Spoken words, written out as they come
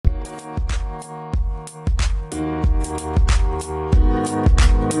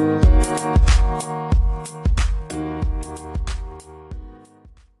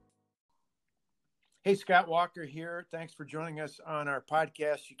Hey, Scott Walker here. Thanks for joining us on our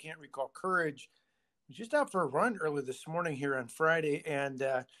podcast, You Can't Recall Courage. Just out for a run early this morning here on Friday, and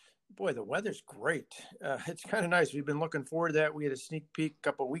boy, the weather's great. It's kind of nice. We've been looking forward to that. We had a sneak peek a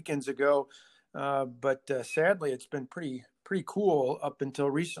couple of weekends ago, but sadly, it's been pretty cool up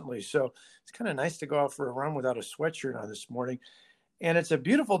until recently. So it's kind of nice to go out for a run without a sweatshirt on this morning. And it's a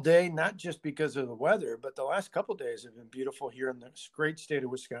beautiful day, not just because of the weather, but the last couple of days have been beautiful here in this great state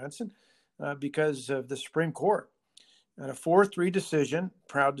of Wisconsin because of the Supreme Court. And a 4-3 decision,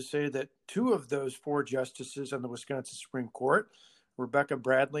 proud to say that two of those four justices on the Wisconsin Supreme Court, Rebecca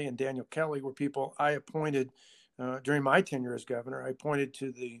Bradley and Daniel Kelly, were people I appointed during my tenure as governor. I appointed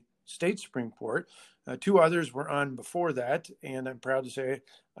to the state Supreme Court. Two others were on before that, and I'm proud to say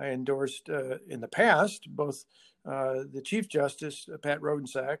I endorsed in the past both the Chief Justice, Pat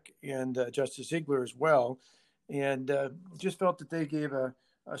Rodensack, and Justice Ziegler as well, and just felt that they gave a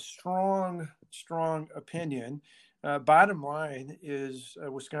strong opinion. Bottom line is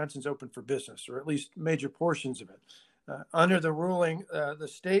Wisconsin's open for business, or at least major portions of it. Under the ruling, the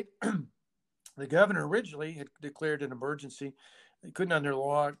state, the governor originally had declared an emergency. He couldn't, under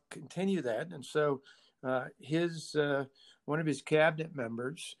law, continue that. And so one of his cabinet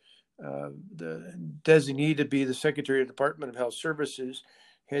members, the designee to be the Secretary of the Department of Health Services,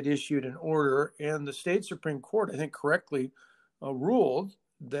 had issued an order, and the state Supreme Court, I think correctly, ruled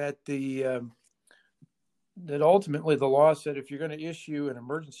that that ultimately the law said if you're going to issue an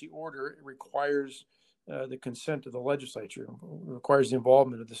emergency order, it requires the consent of the legislature, requires the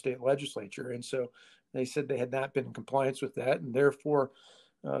involvement of the state legislature. And so they said they had not been in compliance with that, and therefore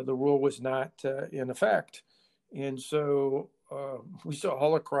the rule was not in effect. And so we saw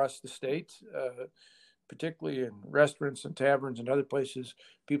all across the state, particularly in restaurants and taverns and other places,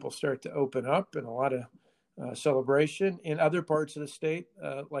 people start to open up, and a lot of celebration. In other parts of the state,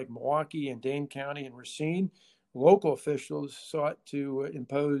 like Milwaukee and Dane County and Racine, local officials sought to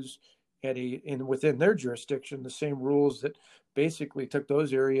impose within their jurisdiction the same rules that basically took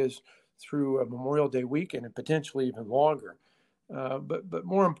those areas through a Memorial Day weekend and potentially even longer. But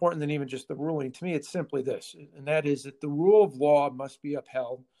more important than even just the ruling, to me, it's simply this, and that is that the rule of law must be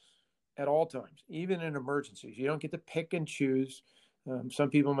upheld at all times, even in emergencies. You don't get to pick and choose. Some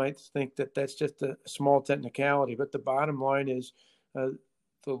people might think that that's just a small technicality, but the bottom line is the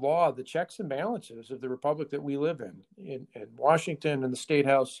law, the checks and balances of the republic that we live in Washington and the State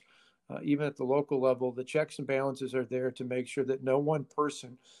House, even at the local level, the checks and balances are there to make sure that no one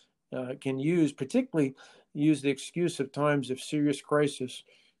person can particularly use the excuse of times of serious crisis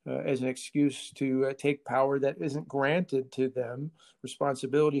as an excuse to take power that isn't granted to them,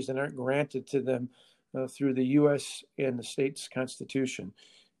 responsibilities that aren't granted to them through the U.S. and the state's constitution.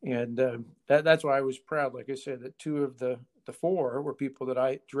 And that's why I was proud, like I said, that two of the four were people that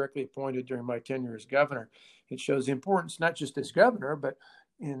I directly appointed during my tenure as governor. It shows the importance, not just as governor, but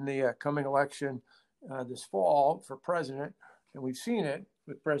in the coming election this fall for president. And we've seen it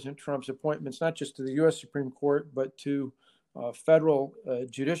with President Trump's appointments, not just to the U.S. Supreme Court, but to federal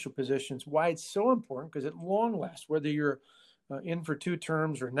judicial positions. Why it's so important, because at long last, whether you're in for 2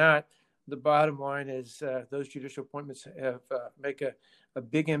 terms or not, the bottom line is those judicial appointments make a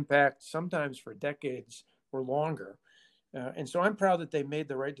big impact, sometimes for decades or longer. And so I'm proud that they made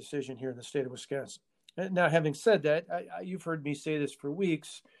the right decision here in the state of Wisconsin. Now, having said that, you've heard me say this for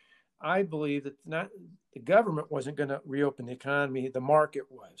weeks. I believe that the government wasn't going to reopen the economy. The market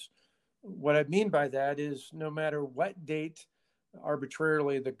was. What I mean by that is no matter what date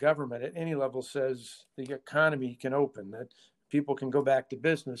arbitrarily the government at any level says the economy can open, that people can go back to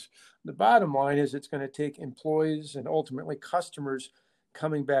business, the bottom line is it's going to take employees and ultimately customers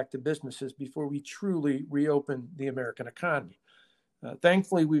coming back to businesses before we truly reopen the American economy.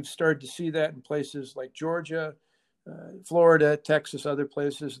 Thankfully, we've started to see that in places like Georgia, Florida, Texas, other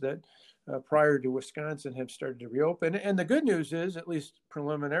places that prior to Wisconsin have started to reopen. And the good news is, at least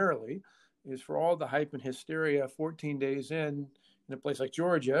preliminarily, is for all the hype and hysteria, 14 days in a place like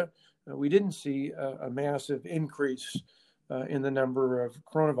Georgia, we didn't see a massive increase in the number of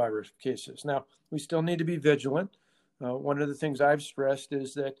coronavirus cases. Now, we still need to be vigilant. One of the things I've stressed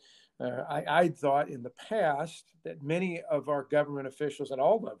is that I thought in the past that many of our government officials at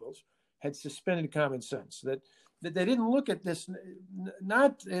all levels had suspended common sense, that they didn't look at this,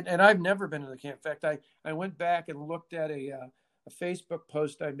 and I've never been in the camp. In fact, I went back and looked at a Facebook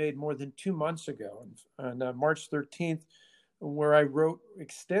post I made more than 2 months ago on March 13th, where I wrote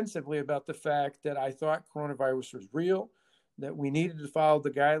extensively about the fact that I thought coronavirus was real, that we needed to follow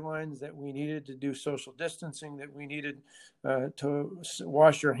the guidelines, that we needed to do social distancing, that we needed to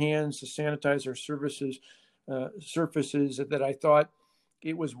wash our hands, to sanitize our surfaces, that I thought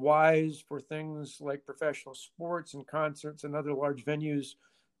it was wise for things like professional sports and concerts and other large venues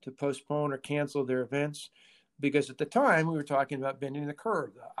to postpone or cancel their events, because at the time we were talking about bending the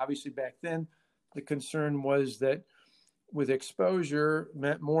curve. Obviously, back then, the concern was that with exposure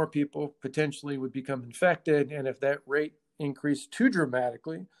meant more people potentially would become infected. And if that rate increased too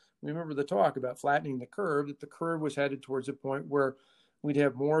dramatically, remember the talk about flattening the curve, that the curve was headed towards a point where we'd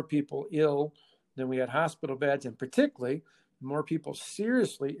have more people ill than we had hospital beds, and particularly more people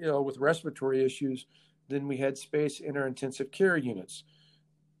seriously ill with respiratory issues than we had space in our intensive care units.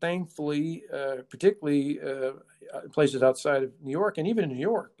 Thankfully, particularly places outside of New York, and even in New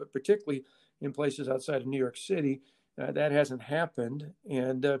York, but particularly in places outside of New York City, that hasn't happened.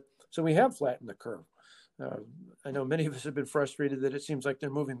 And so we have flattened the curve. I know many of us have been frustrated that it seems like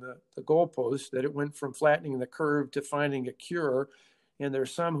they're moving the goalposts, that it went from flattening the curve to finding a cure. And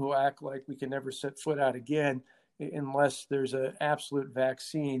there's some who act like we can never set foot out again unless there's an absolute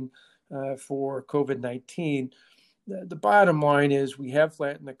vaccine for COVID-19. The bottom line is we have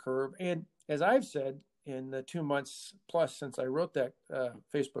flattened the curve. And as I've said in the 2 months plus since I wrote that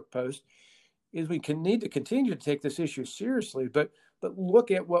Facebook post, is we need to continue to take this issue seriously, but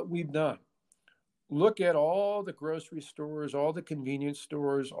look at what we've done. Look at all the grocery stores, all the convenience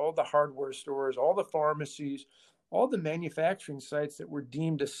stores, all the hardware stores, all the pharmacies, all the manufacturing sites that were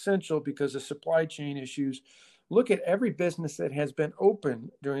deemed essential because of supply chain issues. Look at every business that has been open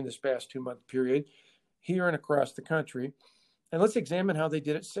during this past 2-month period here and across the country. And let's examine how they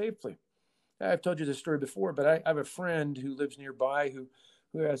did it safely. I've told you this story before, but I have a friend who lives nearby who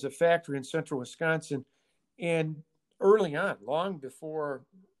has a factory in central Wisconsin. And early on, long before,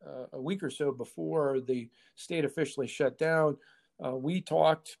 a week or so before the state officially shut down, we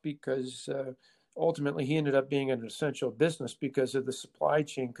talked because ultimately he ended up being an essential business because of the supply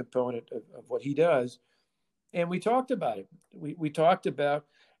chain component of what he does. And we talked about it. We talked about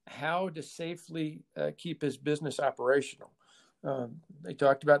how to safely keep his business operational. They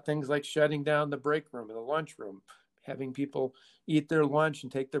talked about things like shutting down the break room and the lunchroom, having people eat their lunch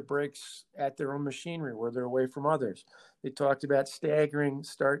and take their breaks at their own machinery where they're away from others. They talked about staggering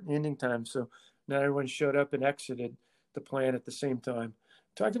start and ending times so not everyone showed up and exited the plant at the same time.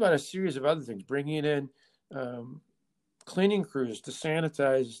 Talked about a series of other things, bringing in cleaning crews to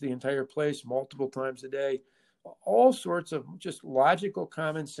sanitize the entire place multiple times a day, all sorts of just logical,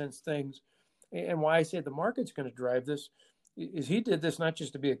 common sense things. And why I say the market's going to drive this is he did this not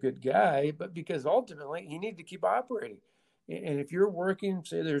just to be a good guy, but because ultimately he needed to keep operating. And if you're working,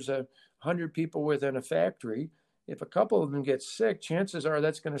 say there's 100 people within a factory, if a couple of them get sick, chances are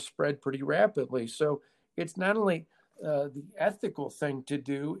that's going to spread pretty rapidly. So it's not only the ethical thing to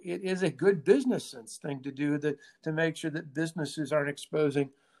do, it is a good business sense thing to do to make sure that businesses aren't exposing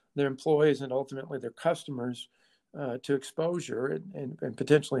their employees and ultimately their customers to exposure and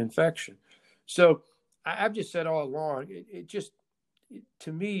potentially infection. So I've just said all along,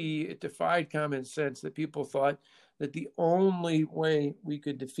 to me, it defied common sense that people thought that the only way we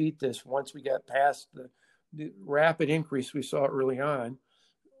could defeat this once we got past the rapid increase we saw early on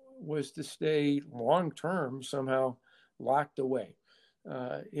was to stay long-term somehow locked away.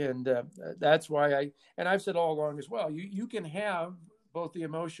 And that's why I've said all along as well, you can have both the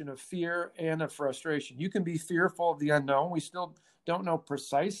emotion of fear and of frustration. You can be fearful of the unknown. We still don't know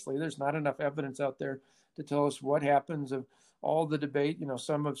precisely. There's not enough evidence out there to tell us what happens of all the debate.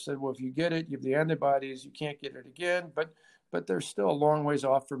 Some have said, well, if you get it, you have the antibodies, you can't get it again. But they're still a long ways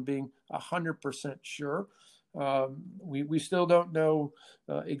off from being 100% sure. We still don't know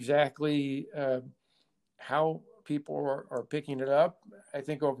exactly how people are picking it up. I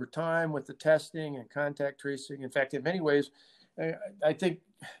think over time with the testing and contact tracing, in fact, in many ways, I think,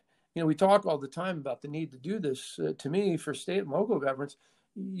 we talk all the time about the need to do this. To me, for state and local governments,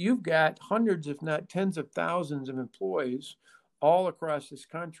 you've got hundreds, if not tens of thousands of employees all across this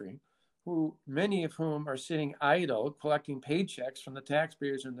country, many of whom are sitting idle, collecting paychecks from the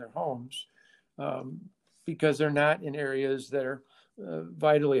taxpayers in their homes because they're not in areas that are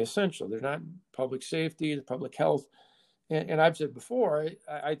vitally essential. They're not public safety, public health. And I've said before,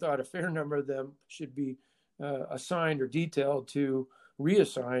 I thought a fair number of them should be assigned or detailed to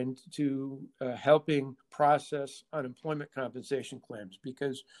reassigned to helping process unemployment compensation claims,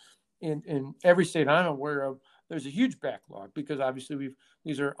 because in every state I'm aware of, there's a huge backlog because obviously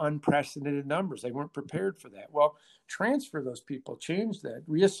these are unprecedented numbers. They weren't prepared for that. Well, transfer those people, change that,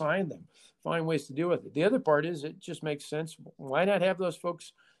 reassign them, find ways to deal with it. The other part is it just makes sense. Why not have those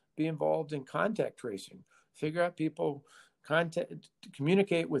folks be involved in contact tracing? Figure out people,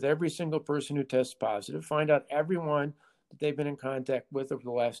 communicate with every single person who tests positive, find out everyone that they've been in contact with over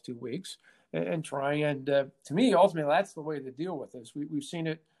the last 2 weeks, and try and, to me, ultimately, that's the way to deal with this. We've seen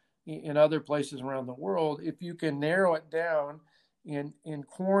it in other places around the world. If you can narrow it down in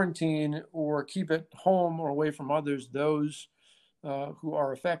quarantine or keep it home or away from others, those who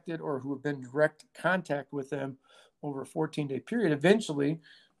are affected or who have been in direct contact with them over a 14-day period, eventually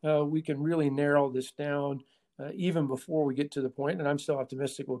we can really narrow this down even before we get to the point, and I'm still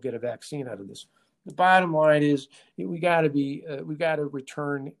optimistic we'll get a vaccine out of this. The bottom line is we got to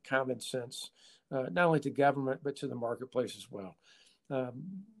return common sense, not only to government but to the marketplace as well.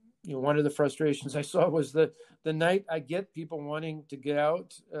 One of the frustrations I saw was the night I get people wanting to get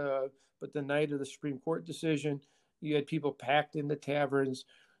out, but the night of the Supreme Court decision, you had people packed in the taverns.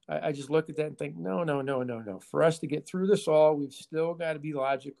 I just look at that and think, no. For us to get through this all, we've still got to be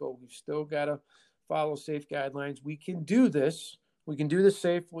logical. We've still got to follow safe guidelines. We can do this. We can do this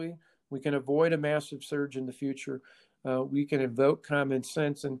safely. We can avoid a massive surge in the future. We can invoke common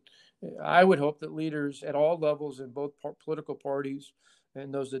sense. And I would hope that leaders at all levels in both political parties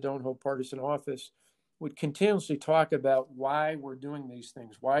and those that don't hold partisan office would continuously talk about why we're doing these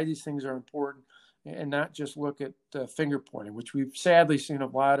things, why these things are important, and not just look at finger pointing, which we've sadly seen a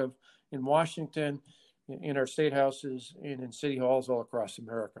lot of in Washington, in our state houses, and in city halls all across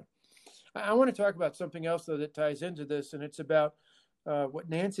America. I want to talk about something else, though, that ties into this, and it's about what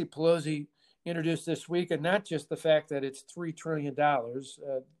Nancy Pelosi introduced this week, and not just the fact that it's $3 trillion.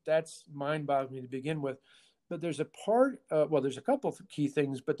 That's mind-boggling to begin with. But there's there's a couple of key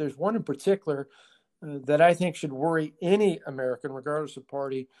things, but there's one in particular that I think should worry any American, regardless of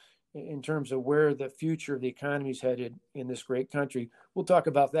party, in terms of where the future of the economy is headed in this great country. We'll talk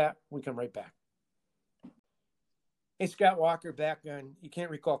about that when we come right back. Hey, Scott Walker, back on You Can't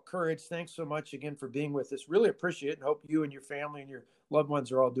Recall Courage. Thanks so much again for being with us. Really appreciate it, and hope you and your family and your loved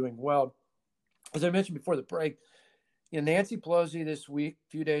ones are all doing well. As I mentioned before the break, Nancy Pelosi this week, a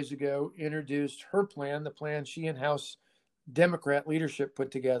few days ago, introduced her plan, the plan she and House Democrat leadership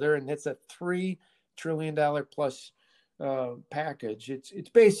put together, and it's a $3 trillion plus package. It's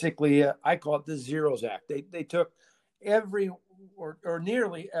basically, I call it the Zeros Act. They took every or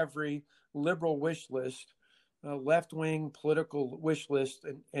nearly every liberal wish list, left-wing political wish list,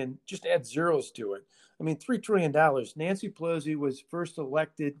 and just add zeros to it. I mean, $3 trillion. Nancy Pelosi was first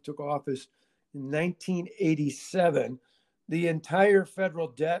elected, took office in 1987. The entire federal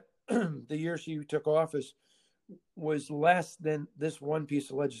debt the year she took office was less than this one piece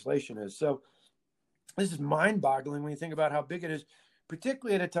of legislation is. So this is mind-boggling when you think about how big it is,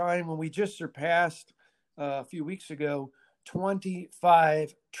 particularly at a time when we just surpassed a few weeks ago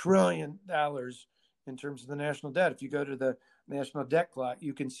 $25 trillion in terms of the national debt. If you go to the national debt clock,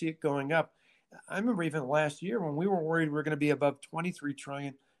 you can see it going up. I remember even last year when we were worried we were going to be above 23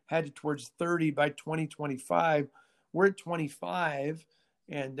 trillion, headed towards 30 by 2025. We're at 25,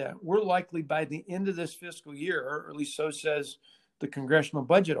 and we're likely by the end of this fiscal year, or at least so says the Congressional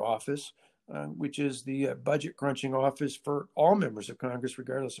Budget Office, which is the budget crunching office for all members of Congress,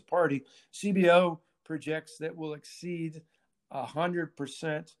 regardless of party. CBO projects that will exceed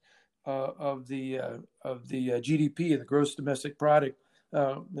 100% of the GDP, the gross domestic product.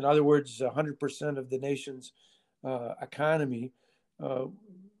 In other words, 100% of the nation's economy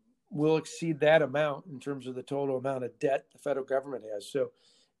will exceed that amount in terms of the total amount of debt the federal government has. So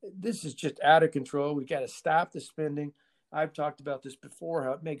this is just out of control. We've got to stop the spending. I've talked about this before,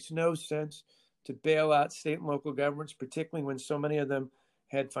 how it makes no sense to bail out state and local governments, particularly when so many of them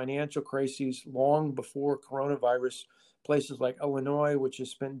had financial crises long before coronavirus. Places like Illinois, which has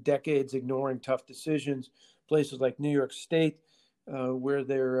spent decades ignoring tough decisions, places like New York State, where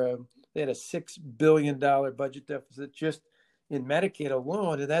they had a $6 billion budget deficit just in Medicaid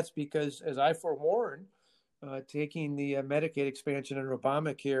alone. And that's because, as I forewarned, taking the Medicaid expansion under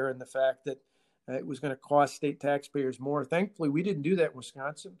Obamacare and the fact that it was going to cost state taxpayers more. Thankfully, we didn't do that in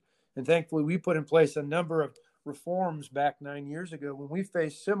Wisconsin. And thankfully, we put in place a number of reforms back 9 years ago when we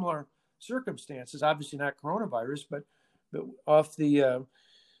faced similar circumstances, obviously not coronavirus, but off the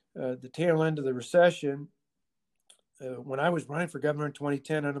tail end of the recession. When I was running for governor in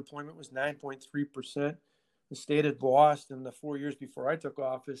 2010, unemployment was 9.3%. The state had lost in the 4 years before I took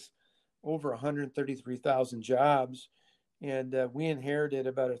office over 133,000 jobs. And we inherited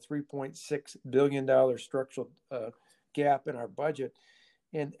about a $3.6 billion structural gap in our budget.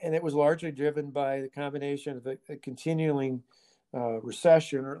 And it was largely driven by the combination of a continuing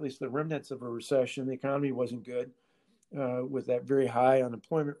recession, or at least the remnants of a recession. The economy wasn't good with that very high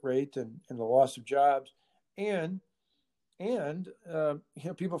unemployment rate and the loss of jobs. And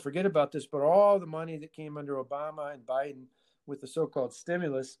people forget about this, but all the money that came under Obama and Biden with the so-called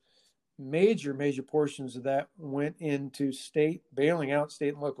stimulus, major portions of that went into bailing out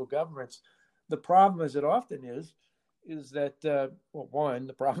state and local governments the problem, as it often is that, well, one,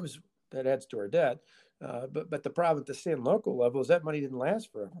 the problem is that adds to our debt. But the problem at the state and local level is that money didn't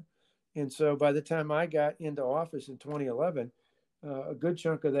last forever. And so by the time I got into office in 2011, a good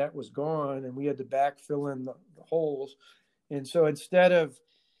chunk of that was gone, and we had to backfill in the holes. And so instead of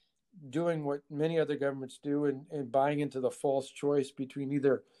doing what many other governments do and buying into the false choice between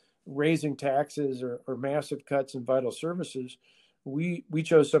either raising taxes or massive cuts in vital services, we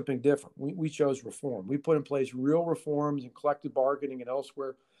chose something different. We chose reform. We put in place real reforms in collective bargaining and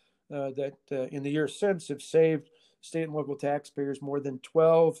elsewhere that in the years since have saved state and local taxpayers more than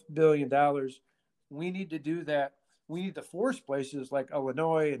 $12 billion. We need to do that. We need to force places like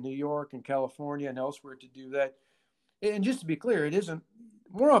Illinois and New York and California and elsewhere to do that. And just to be clear, it isn't,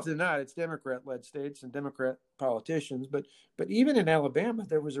 more often than not, it's Democrat-led states and Democrat politicians. But even in Alabama,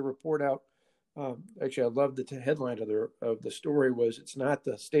 there was a report out. Actually, I love the headline of the story was, it's not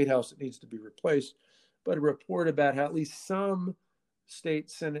the state house that needs to be replaced, but a report about how at least some state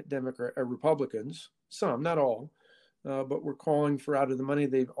Senate Republicans, some, not all, but we're calling for, out of the money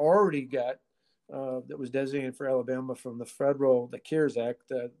they've already got that was designated for Alabama from the CARES Act,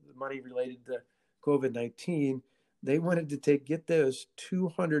 the money related to COVID-19, they wanted to get this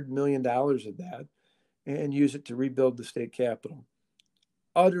 $200 million of that and use it to rebuild the state capitol.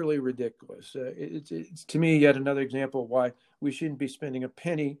 Utterly ridiculous. It's to me yet another example of why we shouldn't be spending a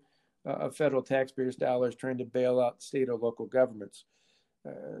penny of federal taxpayers' dollars trying to bail out state or local governments.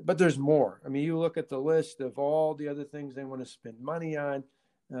 But there's more. I mean, you look at the list of all the other things they want to spend money on,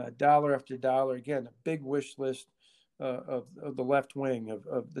 dollar after dollar. Again, a big wish list of the left wing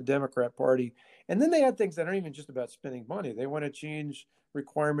of the Democrat Party. And then they had things that aren't even just about spending money. They want to change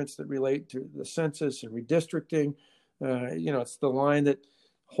requirements that relate to the census and redistricting. It's the line that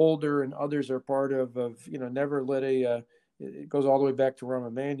Holder and others are part of never let it goes all the way back to Rahm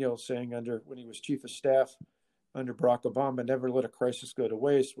Emanuel saying when he was chief of staff under Barack Obama, never let a crisis go to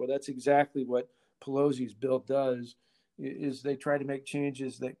waste. Well, that's exactly what Pelosi's bill does, is they try to make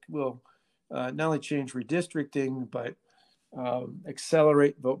changes that will not only change redistricting, but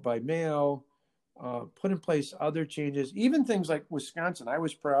accelerate vote by mail, put in place other changes, even things like Wisconsin. I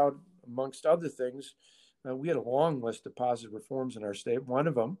was proud, amongst other things, we had a long list of positive reforms in our state. One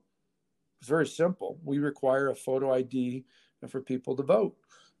of them was very simple. We require a photo ID for people to vote.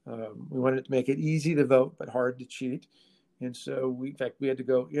 We wanted to make it easy to vote, but hard to cheat. And so we had to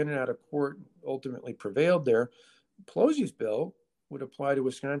go in and out of court, ultimately prevailed there. Pelosi's bill would apply to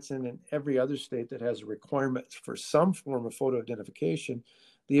Wisconsin and every other state that has a requirement for some form of photo identification,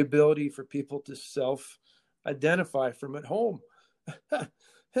 the ability for people to self-identify from at home,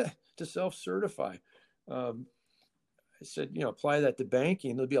 to self-certify. I said, apply that to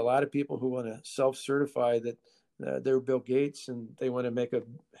banking. There'll be a lot of people who want to self-certify that they're Bill Gates and they want to make a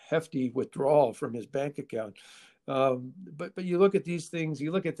hefty withdrawal from his bank account. But you look at these things,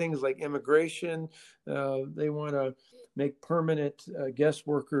 you look at things like immigration, they want to make permanent guest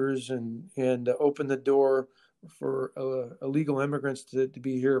workers and open the door for illegal immigrants to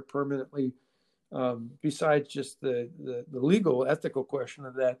be here permanently. Besides just the legal, ethical question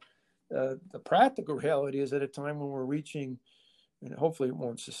of that, the practical reality is at a time when we're reaching, and hopefully it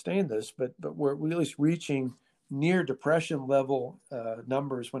won't sustain this, but we're at least reaching near depression level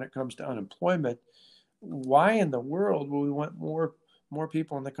numbers when it comes to unemployment. Why in the world will we want more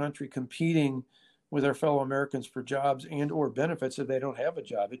people in the country competing with our fellow Americans for jobs and or benefits if they don't have a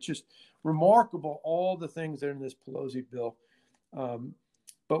job? It's just remarkable, all the things that are in this Pelosi bill.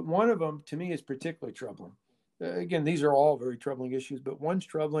 But one of them, to me, is particularly troubling. Again, these are all very troubling issues, but one's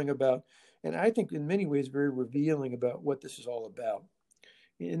troubling about, and I think in many ways very revealing about what this is all about.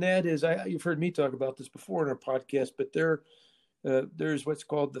 And that is, you've heard me talk about this before in our podcast, but there's what's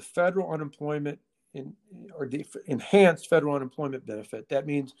called the federal unemployment or the enhanced federal unemployment benefit. That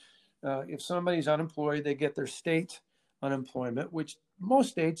means if somebody's unemployed, they get their state unemployment, which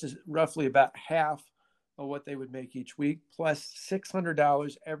most states is roughly about half of what they would make each week, plus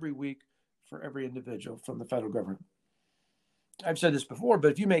 $600 every week for every individual from the federal government. I've said this before,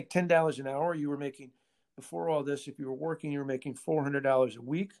 but if you make $10 an hour, you were making, before all this, if you were working, you were making $400 a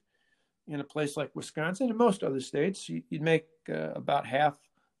week. In a place like Wisconsin and most other states, you'd make about half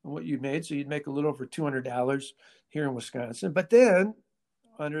of what you made. So you'd make a little over $200 here in Wisconsin. But then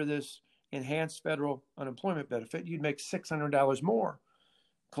under this enhanced federal unemployment benefit, you'd make $600 more.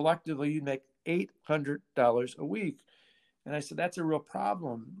 Collectively, you'd make $800 a week. And I said, that's a real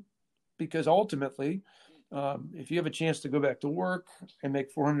problem, because ultimately, if you have a chance to go back to work and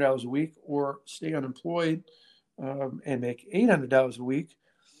make $400 a week, or stay unemployed and make $800 a week,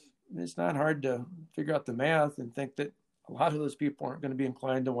 it's not hard to figure out the math and think that a lot of those people aren't going to be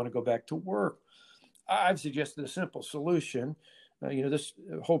inclined to want to go back to work. I've suggested a simple solution. This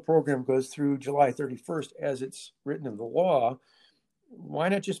whole program goes through July 31st as it's written in the law. Why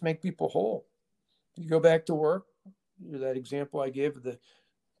not just make people whole? You go back to work. That example I gave of the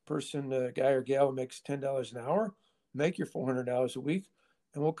person, guy or gal who makes $10 an hour, make your $400 a week,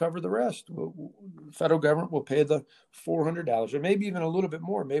 and we'll cover the rest. The federal government will pay the $400, or maybe even a little bit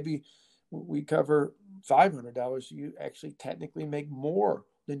more. Maybe we cover $500. You actually technically make more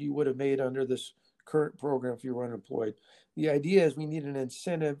than you would have made under this current program if you were unemployed. The idea is we need an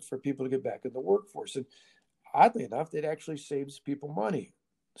incentive for people to get back in the workforce. And oddly enough, it actually saves people money.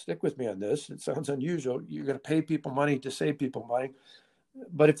 Stick with me on this. It sounds unusual. You're going to pay people money to save people money.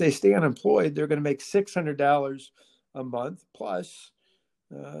 But if they stay unemployed, they're going to make $600 a month plus.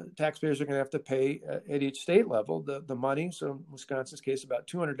 Taxpayers are going to have to pay at each state level the money. So in Wisconsin's case, about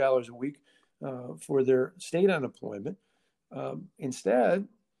 $200 a week for their state unemployment. Instead,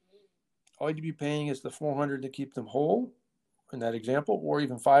 all you'd be paying is the $400 to keep them whole in that example, or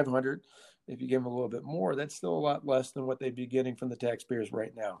even $500 if you give them a little bit more. That's still a lot less than what they'd be getting from the taxpayers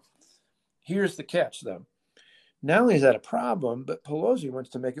right now. Here's the catch, though. Not only is that a problem, but Pelosi wants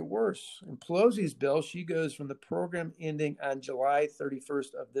to make it worse. In Pelosi's bill, she goes from the program ending on July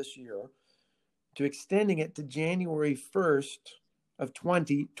 31st of this year to extending it to January 1st of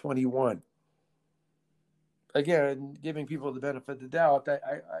 2021. Again, giving people the benefit of the doubt.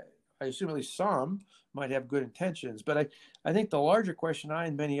 I assume at least some might have good intentions, but I think the larger question I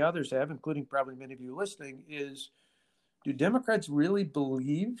and many others have, including probably many of you listening, is do Democrats really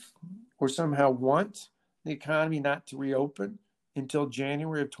believe or somehow want the economy not to reopen until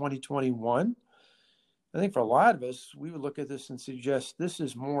January of 2021? I think for a lot of us, we would look at this and suggest this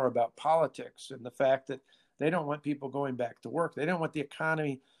is more about politics and the fact that they don't want people going back to work. They don't want the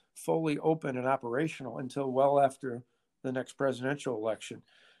economy fully open and operational until well after the next presidential election,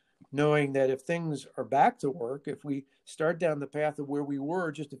 knowing that if things are back to work, if we start down the path of where we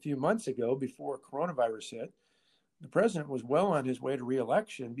were just a few months ago before coronavirus hit, the president was well on his way to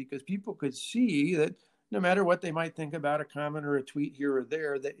re-election because people could see that no matter what they might think about a comment or a tweet here or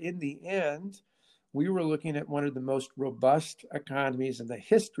there, that in the end, we were looking at one of the most robust economies in the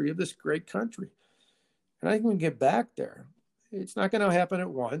history of this great country. And I think we can get back there. It's not going to happen at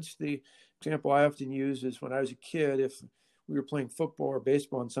once. The example I often use is when I was a kid, if we were playing football or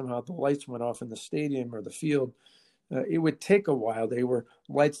baseball and somehow the lights went off in the stadium or the field, it would take a while. They were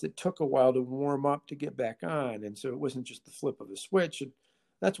lights that took a while to warm up to get back on. And so it wasn't just the flip of a switch. And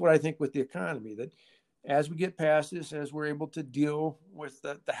that's what I think with the economy, that as we get past this, as we're able to deal with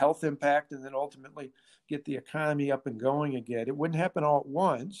the health impact and then ultimately get the economy up and going again, it wouldn't happen all at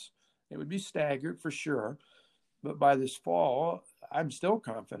once. It would be staggered for sure. But by this fall, I'm still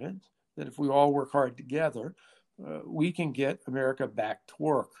confident that if we all work hard together, we can get America back to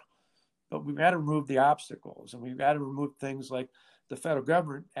work. But we've got to remove the obstacles, and we've got to remove things like the federal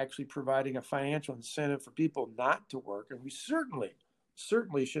government actually providing a financial incentive for people not to work. And we certainly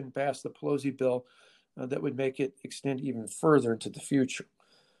shouldn't pass the Pelosi bill that would make it extend even further into the future.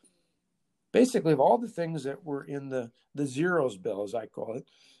 Basically, of all the things that were in the zeros bill, as I call it,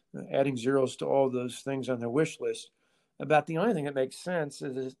 adding zeros to all those things on their wish list, about the only thing that makes sense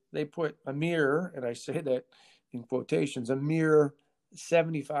is they put a mere, and I say that in quotations, a mere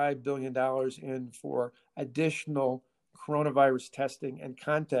 $75 billion in for additional coronavirus testing and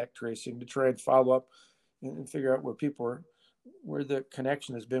contact tracing to try and follow up and figure out where people are, where the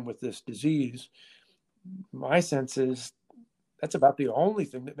connection has been with this disease. My sense is that's about the only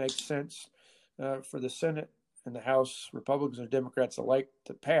thing that makes sense for the Senate and the House, Republicans and Democrats alike,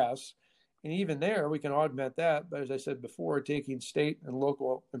 to pass. And even there, we can augment that. But as I said before, taking state and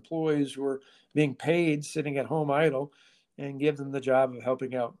local employees who are being paid sitting at home idle and give them the job of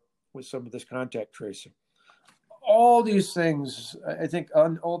helping out with some of this contact tracing. All these things, I think,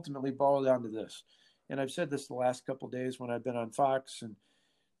 ultimately boil down to this. And I've said this the last couple of days when I've been on Fox and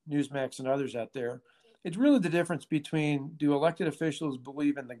Newsmax and others out there. It's really the difference between, do elected officials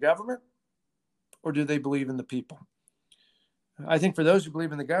believe in the government or do they believe in the people? I think for those who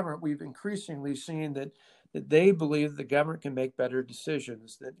believe in the government, we've increasingly seen that they believe the government can make better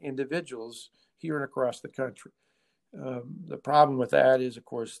decisions than individuals here and across the country. The problem with that is, of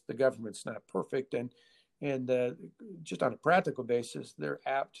course, the government's not perfect, and just on a practical basis, they're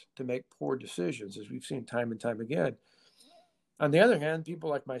apt to make poor decisions, as we've seen time and time again. On the other hand, people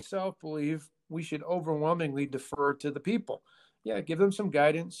like myself believe we should overwhelmingly defer to the people. Yeah, give them some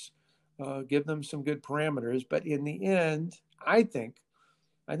guidance, give them some good parameters, but in the end, I think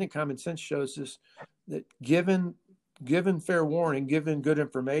common sense shows us that given fair warning, given good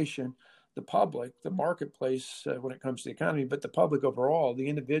information, the public, the marketplace when it comes to the economy, but the public overall, the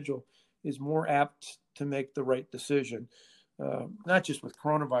individual is more apt to make the right decision, not just with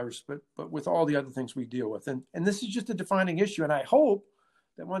coronavirus, but with all the other things we deal with. And this is just a defining issue. And I hope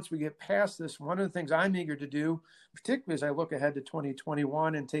that once we get past this, one of the things I'm eager to do, particularly as I look ahead to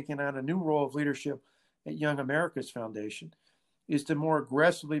 2021 and taking on a new role of leadership at Young America's Foundation, is to more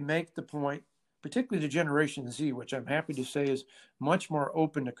aggressively make the point, particularly to Generation Z, which I'm happy to say is much more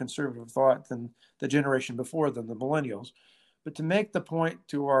open to conservative thought than the generation before them, the millennials, but to make the point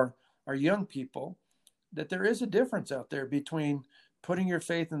to our young people that there is a difference out there between putting your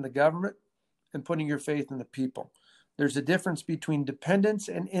faith in the government and putting your faith in the people. There's a difference between dependence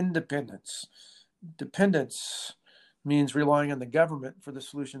and independence. Dependence means relying on the government for the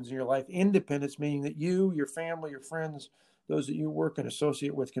solutions in your life. Independence meaning that you, your family, your friends, those that you work and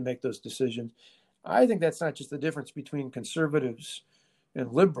associate with can make those decisions. I think that's not just the difference between conservatives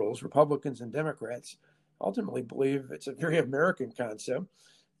and liberals, Republicans and Democrats. I ultimately believe it's a very American concept.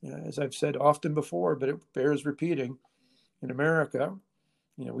 As I've said often before, but it bears repeating. In America,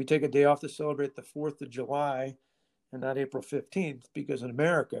 we take a day off to celebrate the 4th of July and not April 15th, because in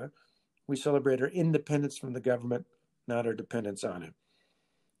America, we celebrate our independence from the government, not our dependence on it.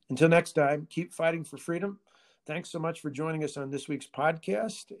 Until next time, keep fighting for freedom. Thanks so much for joining us on this week's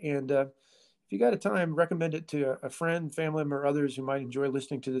podcast. And if you got a time, recommend it to a friend, family member, or others who might enjoy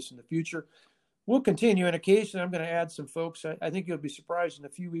listening to this in the future. We'll continue, and occasionally I'm going to add some folks. I think you'll be surprised in a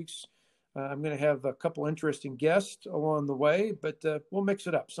few weeks. I'm going to have a couple interesting guests along the way, but we'll mix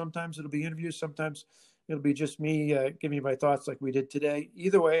it up. Sometimes it'll be interviews. Sometimes it'll be just me giving you my thoughts like we did today.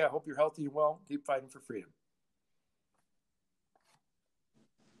 Either way, I hope you're healthy and well. Keep fighting for freedom.